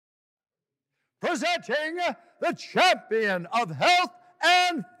presenting the champion of health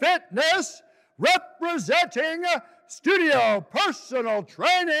and fitness, representing Studio Personal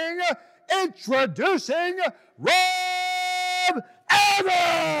Training, introducing Rob Evans!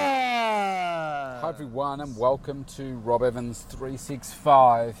 Hi everyone, and welcome to Rob Evans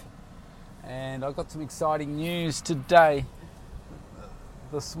 365. And I've got some exciting news today,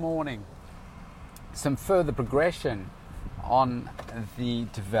 this morning. Some further progression on the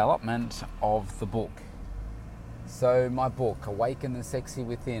development of the book. So my book, Awaken the Sexy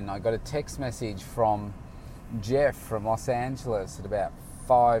Within, I got a text message from Jeff from Los Angeles at about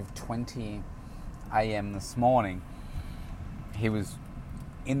 5:20 a.m. this morning. He was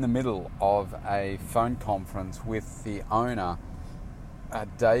in the middle of a phone conference with the owner,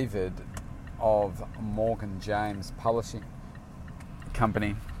 David, of Morgan James Publishing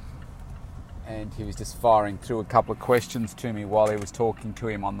Company. And he was just firing through a couple of questions to me while he was talking to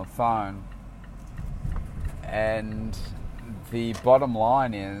him on the phone. And the bottom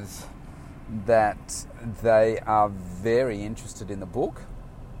line is that they are very interested in the book.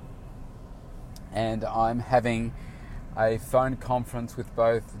 And I'm having a phone conference with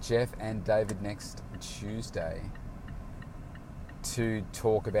both Jeff and David next Tuesday to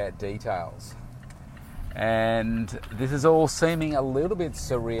talk about details. And this is all seeming a little bit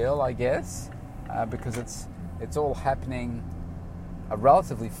surreal, I guess, because it's all happening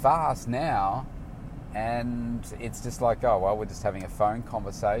relatively fast now, and it's just like, oh well, we're just having a phone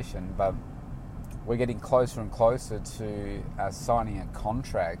conversation, but we're getting closer and closer to signing a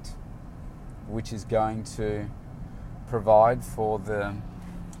contract which is going to provide for the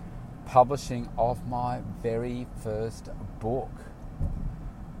publishing of my very first book.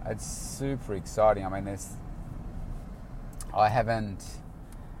 It's super exciting. I mean, I haven't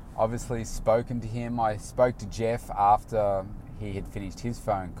obviously spoken to him. I spoke to Jeff after he had finished his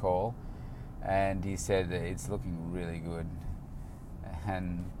phone call, and he said it's looking really good.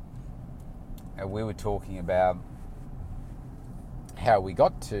 And we were talking about how we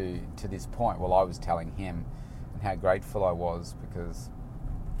got to this point. Well, I was telling him and how grateful I was, because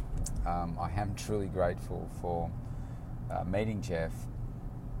I am truly grateful for meeting Jeff.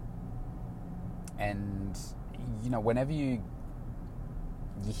 And, you know, whenever you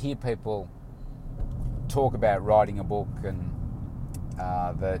hear people talk about writing a book and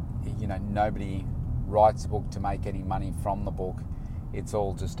that, you know, nobody writes a book to make any money from the book, it's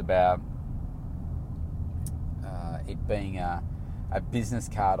all just about it being a business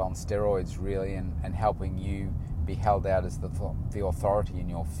card on steroids, really, and helping you be held out as the authority in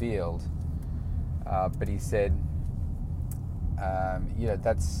your field. But he said, you know,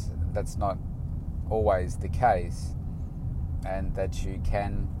 that's not always the case, and that you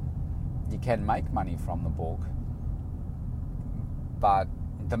can make money from the book, but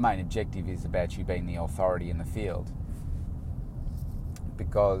the main objective is about you being the authority in the field,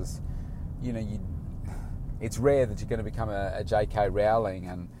 because, you know, it's rare that you're going to become a J.K. Rowling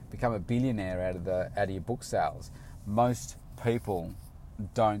and become a billionaire out of your book sales. Most people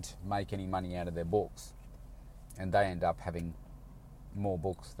don't make any money out of their books, and they end up having more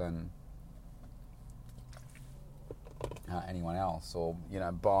books than anyone else, or, you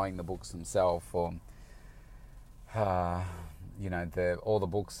know, buying the books themselves, or you know, all the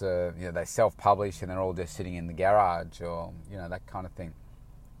books are, you know, they self-publish and they're all just sitting in the garage, or, you know, that kind of thing.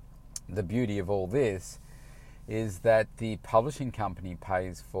 The beauty of all this is that the publishing company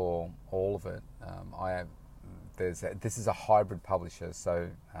pays for all of it. This is a hybrid publisher, so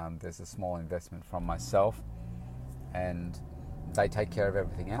there's a small investment from myself, and they take care of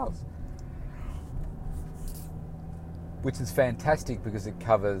everything else, which is fantastic because it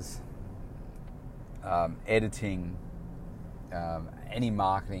covers editing, any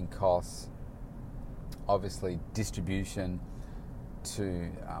marketing costs, obviously distribution to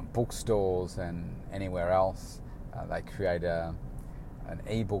bookstores and anywhere else. They create an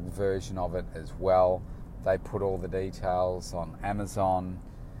ebook version of it as well. They put all the details on Amazon,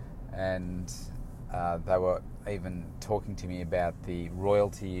 and they were even talking to me about the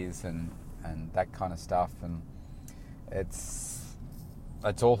royalties and that kind of stuff, and it's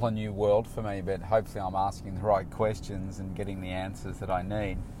all a new world for me, but hopefully I'm asking the right questions and getting the answers that I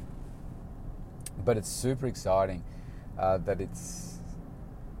need. But it's super exciting that it's,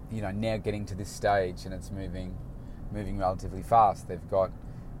 you know, now getting to this stage, and it's moving relatively fast. They've got,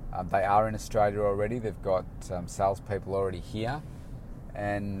 they are in Australia already. They've got salespeople already here,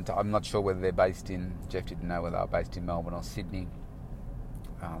 and I'm not sure whether they're based in, Jeff didn't know whether they're based in Melbourne or Sydney.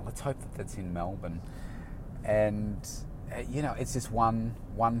 Let's hope that that's in Melbourne. And you know, it's just one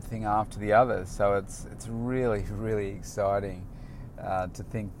thing after the other. So it's really, really exciting to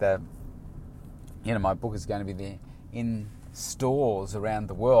think that my book is going to be there in stores around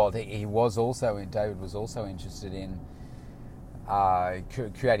the world. David was also interested in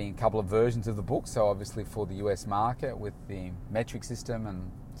creating a couple of versions of the book. So obviously for the US market with the metric system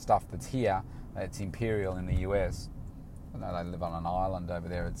and stuff that's here, it's Imperial in the US. I know they live on an island over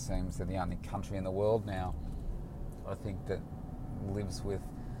there, it seems. They're the only country in the world now, I think, that lives with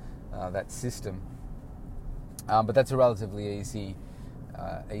that system. But that's a relatively easy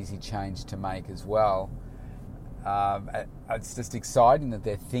change to make as well. It's just exciting that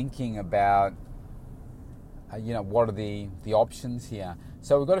they're thinking about, what are the options here.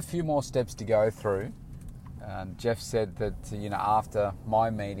 So we've got a few more steps to go through. Jeff said that, after my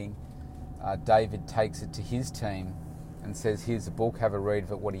meeting, David takes it to his team and says, here's the book, have a read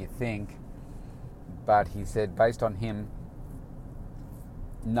of it, what do you think? But he said, based on him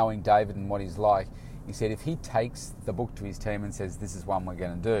knowing David and what he's like, he said if he takes the book to his team and says, this is one we're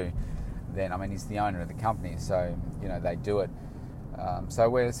going to do, then, he's the owner of the company, so, they do it. So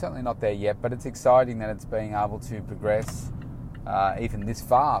we're certainly not there yet, but it's exciting that it's being able to progress even this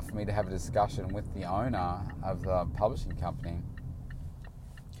far for me to have a discussion with the owner of the publishing company.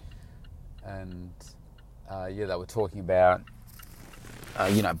 And they were talking about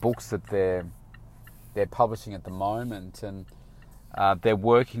books that they're publishing at the moment, and they're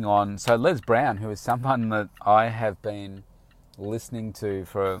working on. So Les Brown, who is someone that I have been listening to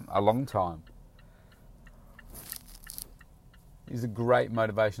for a long time, he's a great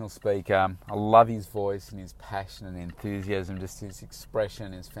motivational speaker. I love his voice and his passion and enthusiasm. Just his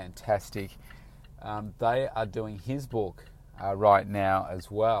expression is fantastic. They are doing his book right now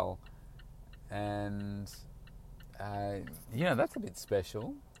as well. And, that's a bit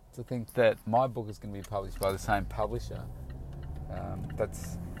special to think that my book is going to be published by the same publisher.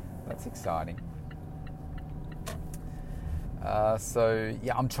 That's exciting.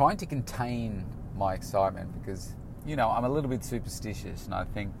 I'm trying to contain my excitement because, I'm a little bit superstitious, and I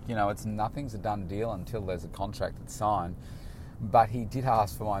think, nothing's a done deal until there's a contract that's signed. But he did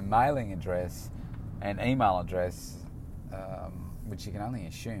ask for my mailing address and email address, which you can only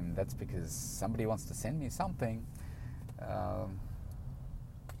assume that's because somebody wants to send me something.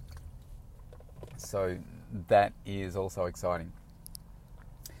 So that is also exciting.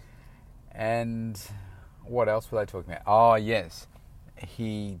 And what else were they talking about? Oh, yes.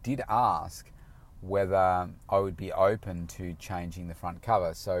 He did ask whether I would be open to changing the front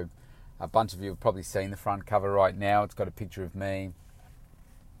cover. So a bunch of you have probably seen the front cover right now. It's got a picture of me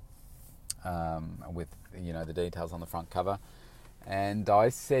with, the details on the front cover. And I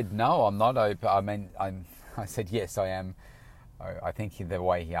said, no, I'm not open. I said, yes, I am. I think the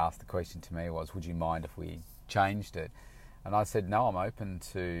way he asked the question to me was, would you mind if we changed it? And I said, no, I'm open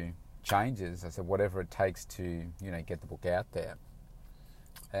to changes. I said, whatever it takes to, get the book out there.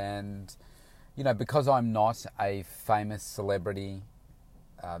 And, because I'm not a famous celebrity,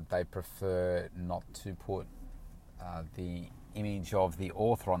 they prefer not to put the image of the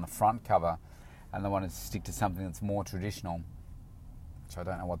author on the front cover, and they wanted to stick to something that's more traditional. So I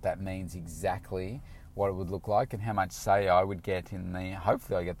don't know what that means exactly, what it would look like and how much say I would get in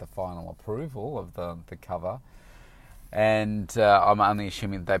hopefully I get the final approval of the cover. And I'm only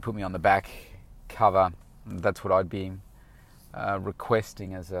assuming that they put me on the back cover. That's what I'd be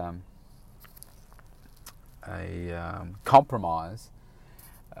requesting as a compromise.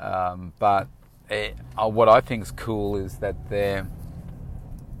 But what I think is cool is that they're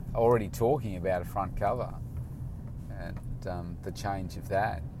already talking about a front cover and the change of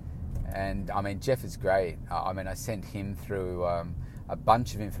that. And Jeff is great. I sent him through a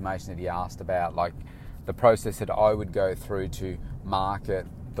bunch of information that he asked about, like the process that I would go through to market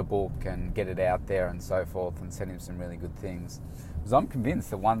the book and get it out there and so forth, and sent him some really good things. Because I'm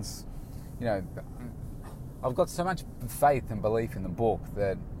convinced that once, I've got so much faith and belief in the book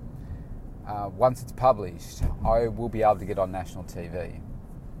that once it's published, I will be able to get on national TV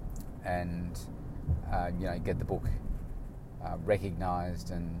and, get the book recognised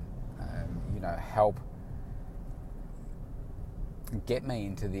and, help get me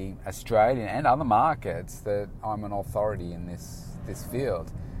into the Australian and other markets that I'm an authority in this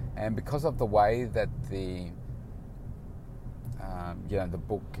field. And because of the way that the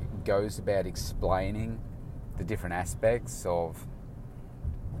book goes about explaining the different aspects of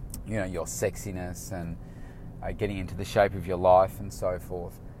your sexiness and getting into the shape of your life and so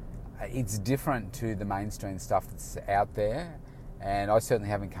forth, it's different to the mainstream stuff that's out there. And I certainly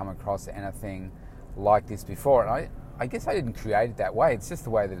haven't come across anything like this before. And I guess I didn't create it that way. It's just the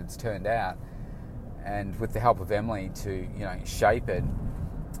way that it's turned out. And with the help of Emily to, shape it,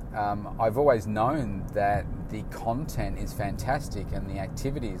 I've always known that the content is fantastic, and the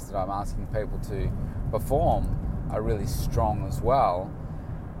activities that I'm asking people to perform are really strong as well.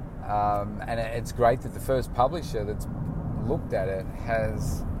 And it's great that the first publisher that's looked at it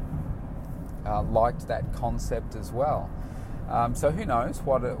has liked that concept as well. So who knows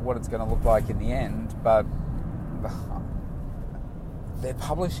what it's going to look like in the end, but they're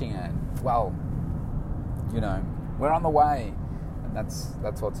publishing it. Well, we're on the way, and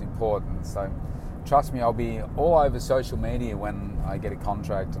that's what's important. So trust me, I'll be all over social media when I get a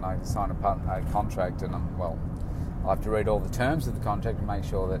contract and I sign a contract, and I'll have to read all the terms of the contract and make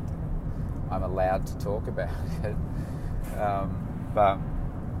sure that I'm allowed to talk about it. But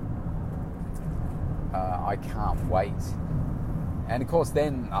I can't wait. And of course,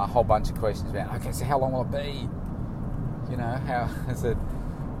 then a whole bunch of questions about, okay, so how long will it be? How is it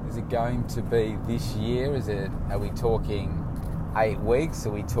going to be this year? Are we talking 8 weeks?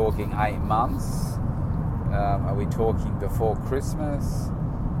 Are we talking 8 months? Are we talking before Christmas?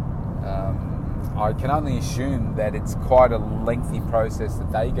 I can only assume that it's quite a lengthy process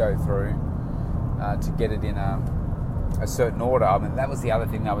that they go through to get it in a certain order. I mean, that was the other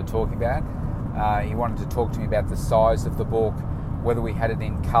thing they were talking about. He wanted to talk to me about the size of the book, whether we had it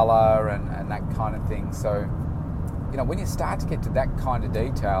in colour and that kind of thing. So, when you start to get to that kind of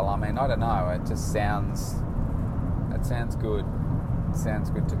detail, I mean, I don't know, it just sounds good. It sounds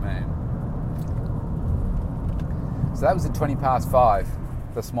good to me. So that was at 5:20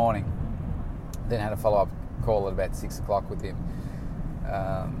 this morning. Then had a follow-up call at about 6 o'clock with him.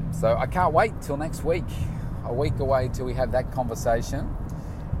 So I can't wait till next week. A week away till we have that conversation.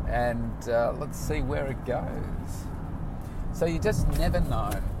 And let's see where it goes. So you just never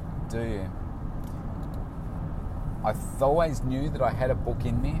know, do you? I always knew that I had a book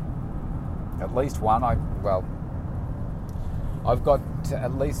in me. At least one. I've got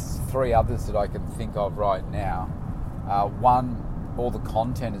at least 3 others that I can think of right now. One, all the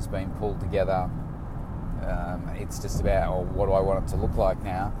content has been pulled together. It's just about, what do I want it to look like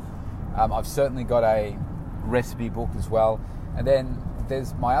now? I've certainly got a recipe book as well. And then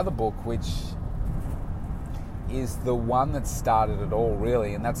there's my other book, which is the one that started it all,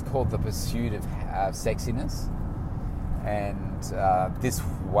 really, and that's called The Pursuit of Sexiness. And this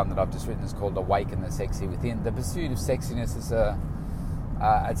one that I've just written is called Awaken the Sexy Within. The Pursuit of Sexiness is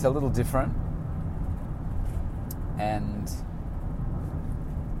it's a little different, and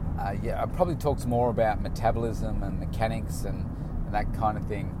I'll probably talk more about metabolism and mechanics and that kind of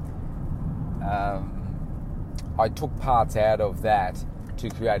thing. I took parts out of that to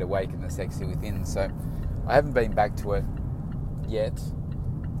create Awaken the Sexy Within, so I haven't been back to it yet.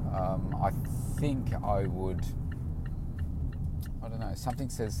 I think I would, I don't know, something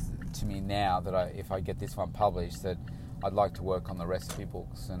says to me now that if I get this one published, that I'd like to work on the recipe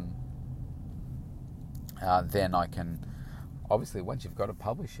books, and then I can, obviously once you've got a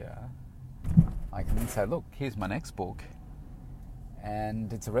publisher, I can then say, look, here's my next book,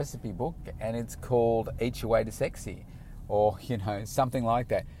 and it's a recipe book, and it's called Eat Your Way to Sexy, or something like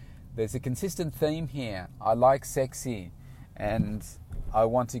that. There's a consistent theme here. I like sexy, and I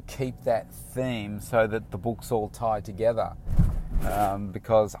want to keep that theme so that the books all tie together,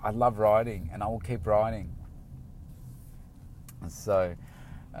 because I love writing and I will keep writing. So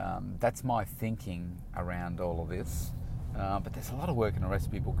that's my thinking around all of this. But there's a lot of work in a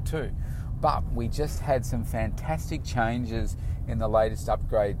recipe book too. But we just had some fantastic changes in the latest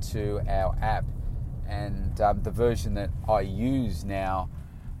upgrade to our app, and the version that I use now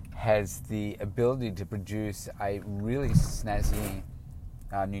has the ability to produce a really snazzy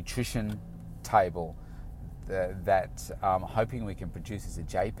nutrition table that I'm hoping we can produce as a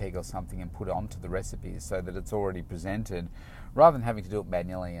JPEG or something and put it onto the recipes so that it's already presented, rather than having to do it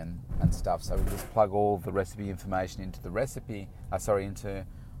manually and stuff. So we just plug all the recipe information into the into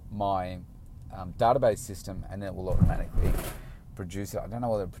my database system, and it will automatically produce it. I don't know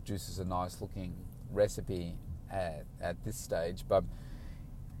whether it produces a nice looking recipe at this stage, but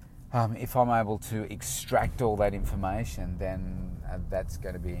if I'm able to extract all that information, then that's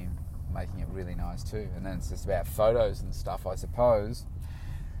going to be making it really nice too. And then it's just about photos and stuff, I suppose.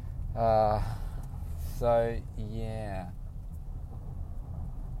 So yeah,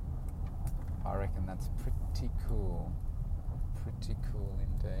 I reckon that's pretty cool. Pretty cool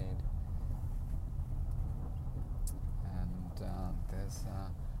indeed. And there's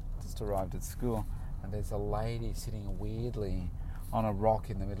just arrived at school, and there's a lady sitting weirdly on a rock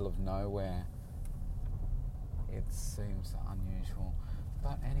in the middle of nowhere. It seems unusual,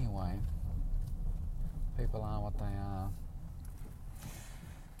 but anyway, people are what they are.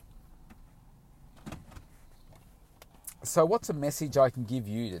 So what's a message I can give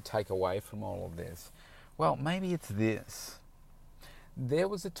you to take away from all of this? Well, maybe it's this. There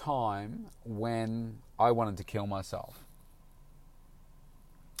was a time when I wanted to kill myself.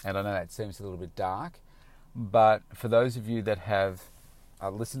 And I know that seems a little bit dark, but for those of you that have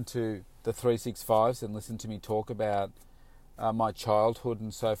listened to the 365s and listened to me talk about my childhood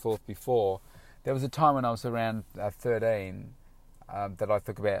and so forth before, there was a time when I was around 13 that I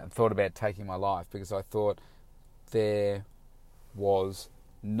thought about taking my life, because I thought there was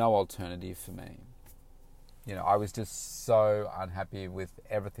no alternative for me. You know, I was just so unhappy with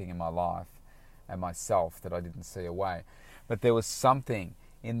everything in my life and myself that I didn't see a way. But there was something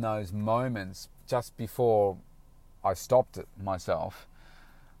in those moments just before I stopped it myself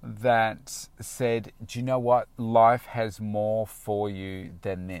that said, do you know what? Life has more for you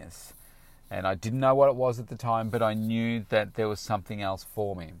than this. And I didn't know what it was at the time, but I knew that there was something else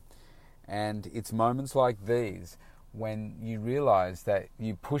for me. And it's moments like these when you realize that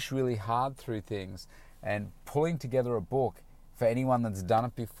you push really hard through things, and pulling together a book, for anyone that's done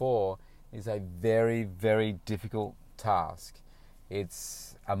it before, is a very, very difficult task.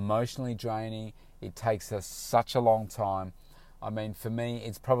 It's emotionally draining. It takes us such a long time. I mean, for me,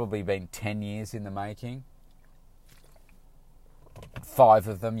 it's probably been 10 years in the making. 5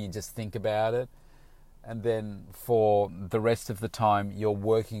 of them, you just think about it. And then for the rest of the time, you're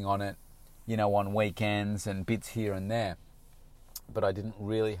working on it, you know, on weekends and bits here and there. But I didn't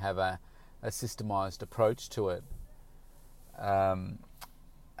really have a systemized approach to it. And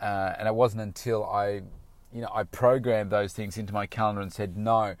it wasn't until I programmed those things into my calendar and said,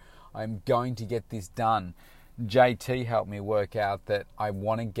 no, I'm going to get this done. JT helped me work out that I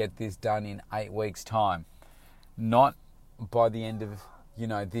want to get this done in 8 weeks' time. Not by the end of,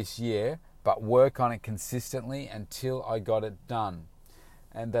 this year, but work on it consistently until I got it done.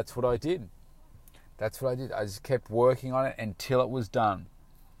 And that's what I did. I just kept working on it until it was done.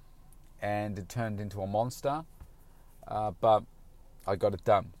 And it turned into a monster, but I got it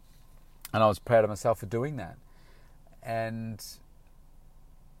done. And I was proud of myself for doing that. And,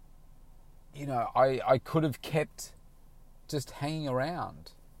 I could have kept just hanging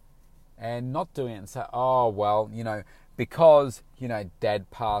around and not doing it and say, oh, well, because,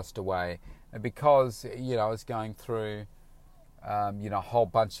 Dad passed away, and because, I was going through, a whole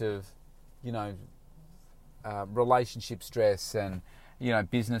bunch of, relationship stress and,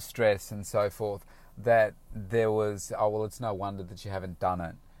 business stress and so forth, that there was, it's no wonder that you haven't done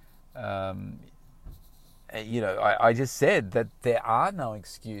it. I just said that there are no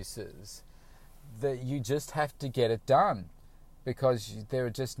excuses, that you just have to get it done, because there are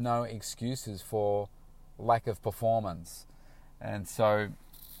just no excuses for lack of performance. And so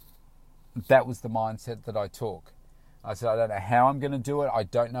that was the mindset that I took. I said, I don't know how I'm going to do it. I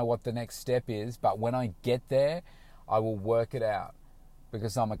don't know what the next step is, but when I get there, I will work it out,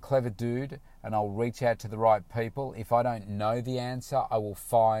 because I'm a clever dude and I'll reach out to the right people. If I don't know the answer, I will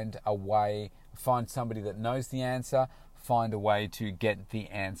find a way, find somebody that knows the answer, find a way to get the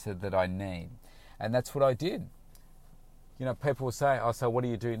answer that I need. And that's what I did. People will say, so what do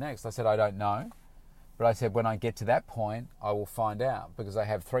you do next? I said, I don't know. But I said, when I get to that point, I will find out, because I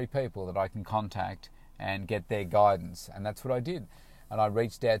have 3 people that I can contact and get their guidance. And that's what I did. And I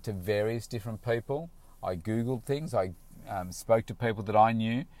reached out to various different people. I Googled things. I spoke to people that I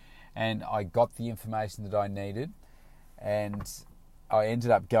knew, and I got the information that I needed. And I ended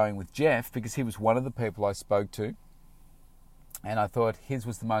up going with Jeff, because he was one of the people I spoke to. And I thought his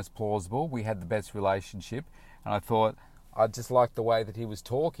was the most plausible. We had the best relationship. And I thought I just liked the way that he was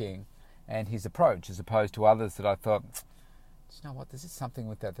talking and his approach, as opposed to others that I thought, you know what, there's just something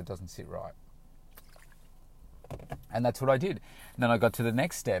with that doesn't sit right. And that's what I did. And then I got to the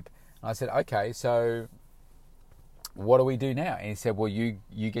next step. And I said, okay, so what do we do now? And he said, well, you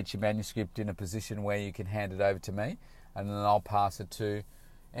get your manuscript in a position where you can hand it over to me, and then I'll pass it to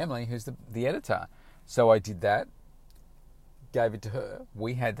Emily, who's the editor. So I did that, gave it to her.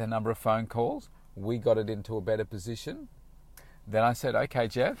 We had a number of phone calls. We got it into a better position. Then I said, okay,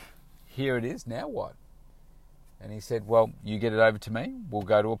 Jeff, here it is. Now what? And he said, well, you get it over to me. We'll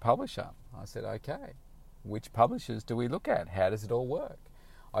go to a publisher. I said, okay. Which publishers do we look at? How does it all work?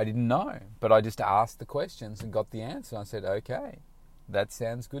 I didn't know, but I just asked the questions and got the answer. I said, okay, that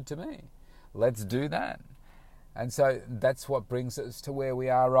sounds good to me. Let's do that. And so that's what brings us to where we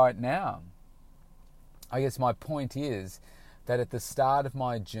are right now. I guess my point is that at the start of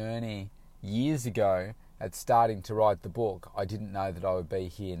my journey years ago, at starting to write the book, I didn't know that I would be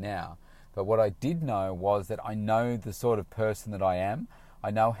here now. But what I did know was that I know the sort of person that I am. I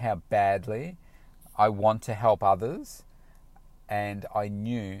know how badly I want to help others, and I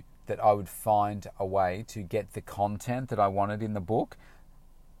knew that I would find a way to get the content that I wanted in the book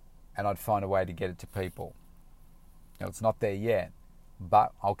and I'd find a way to get it to people. Now, it's not there yet,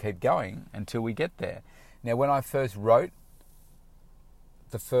 but I'll keep going until we get there. Now, when I first wrote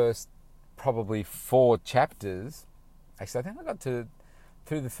the first probably 4 chapters, actually I think I got through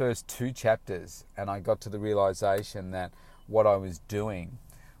the first 2 chapters, and I got to the realization that what I was doing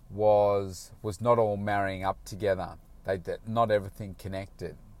was not all marrying up together. Not everything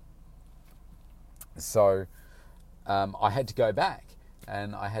connected. So I had to go back,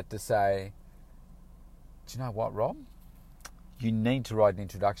 and I had to say, do you know what, Rob? You need to write an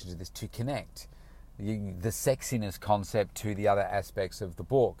introduction to this to connect the sexiness concept to the other aspects of the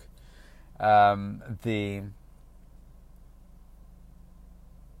book. After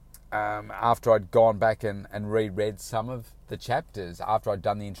I'd gone back and reread some of the chapters, after I'd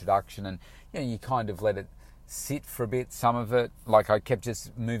done the introduction, and you kind of let it sit for a bit, some of it, like I kept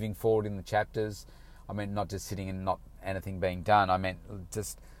just moving forward in the chapters. I mean, not just sitting and not anything being done. I meant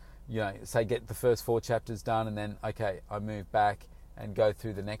just, say get the first 4 chapters done, and then, okay, I move back and go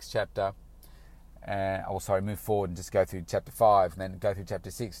through the next chapter. Move forward and just go through chapter 5, and then go through chapter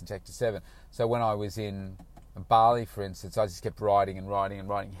 6 and chapter 7. So when I was in Bali, for instance, I just kept writing,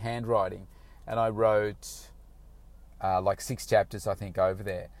 handwriting, and I wrote like 6 chapters, I think, over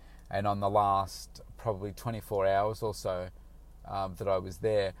there. And on the last probably 24 hours or so that I was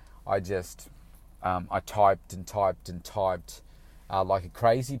there, I just I typed like a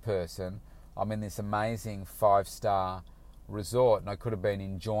crazy person. I'm in this amazing 5-star resort, and I could have been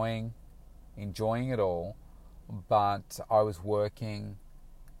enjoying it all, but I was working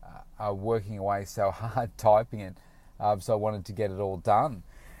away so hard typing it, so I wanted to get it all done,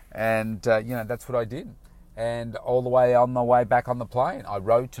 and that's what I did. And all the way on the way back on the plane, I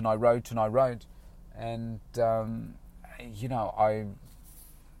wrote, and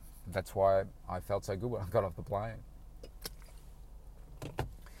that's why I felt so good when I got off the plane.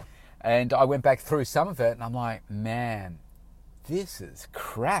 And I went back through some of it, and I'm like, man, this is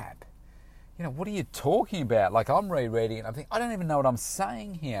crap. What are you talking about? Like, I'm rereading it, and I think, I don't even know what I'm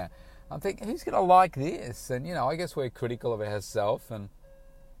saying here. I'm thinking, who's going to like this? And, I guess we're critical of ourselves, and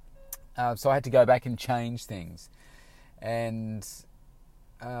so I had to go back and change things. And,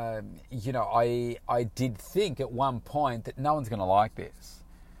 I did think at one point that no one's going to like this,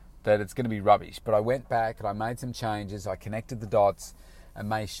 that it's going to be rubbish. But I went back and I made some changes. I connected the dots and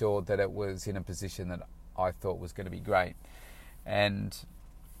made sure that it was in a position that I thought was going to be great. And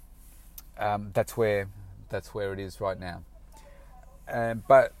that's where it is right now.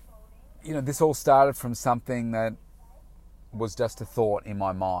 But this all started from something that was just a thought in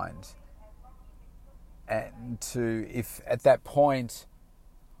my mind. And if at that point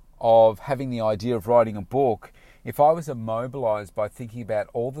of having the idea of writing a book, if I was immobilized by thinking about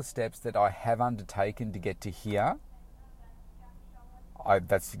all the steps that I have undertaken to get to here,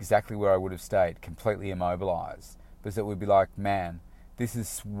 that's exactly where I would have stayed, completely immobilized. Because it would be like, man, this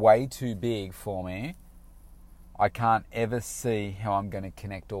is way too big for me. I can't ever see how I'm going to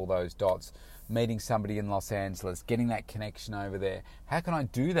connect all those dots. Meeting somebody in Los Angeles, getting that connection over there. How can I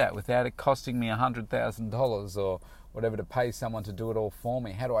do that without it costing me $100,000 or whatever to pay someone to do it all for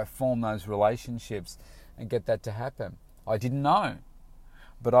me? How do I form those relationships and get that to happen? I didn't know,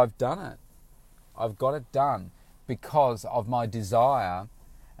 but I've done it. I've got it done because of my desire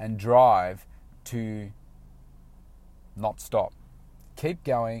and drive to not stop. Keep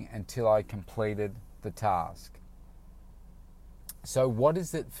going until I completed the task. So what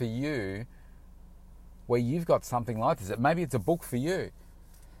is it for you where you've got something like this? Maybe it's a book for you.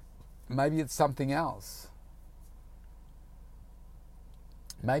 Maybe it's something else.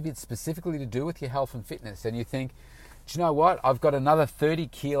 Maybe it's specifically to do with your health and fitness, and you think, do you know what? I've got another 30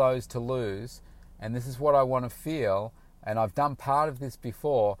 kilos to lose, and this is what I want to feel, and I've done part of this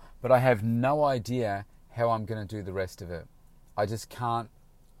before, but I have no idea how I'm going to do the rest of it. I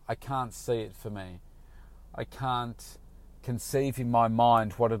can't see it for me. I can't conceive in my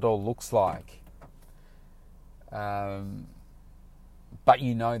mind what it all looks like. But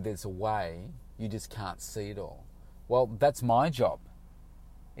there's a way, you just can't see it all. Well, that's my job.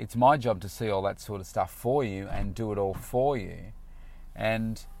 It's my job to see all that sort of stuff for you and do it all for you.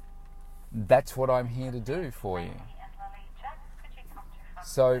 And that's what I'm here to do for you.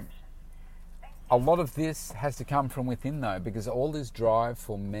 So a lot of this has to come from within, though, because all this drive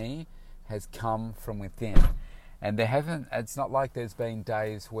for me has come from within. And it's not like there's been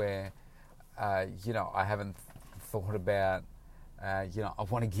days where, I haven't thought about, I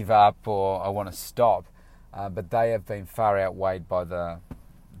want to give up or I want to stop. But they have been far outweighed by the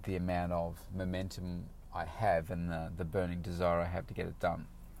amount of momentum I have and the burning desire I have to get it done.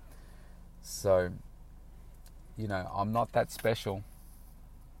 So, I'm not that special.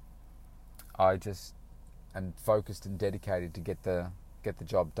 I just am focused and dedicated to get the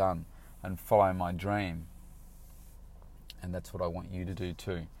job done and follow my dream. And that's what I want you to do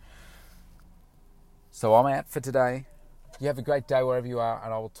too. So I'm out for today. You have a great day wherever you are,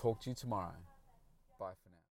 and I will talk to you tomorrow.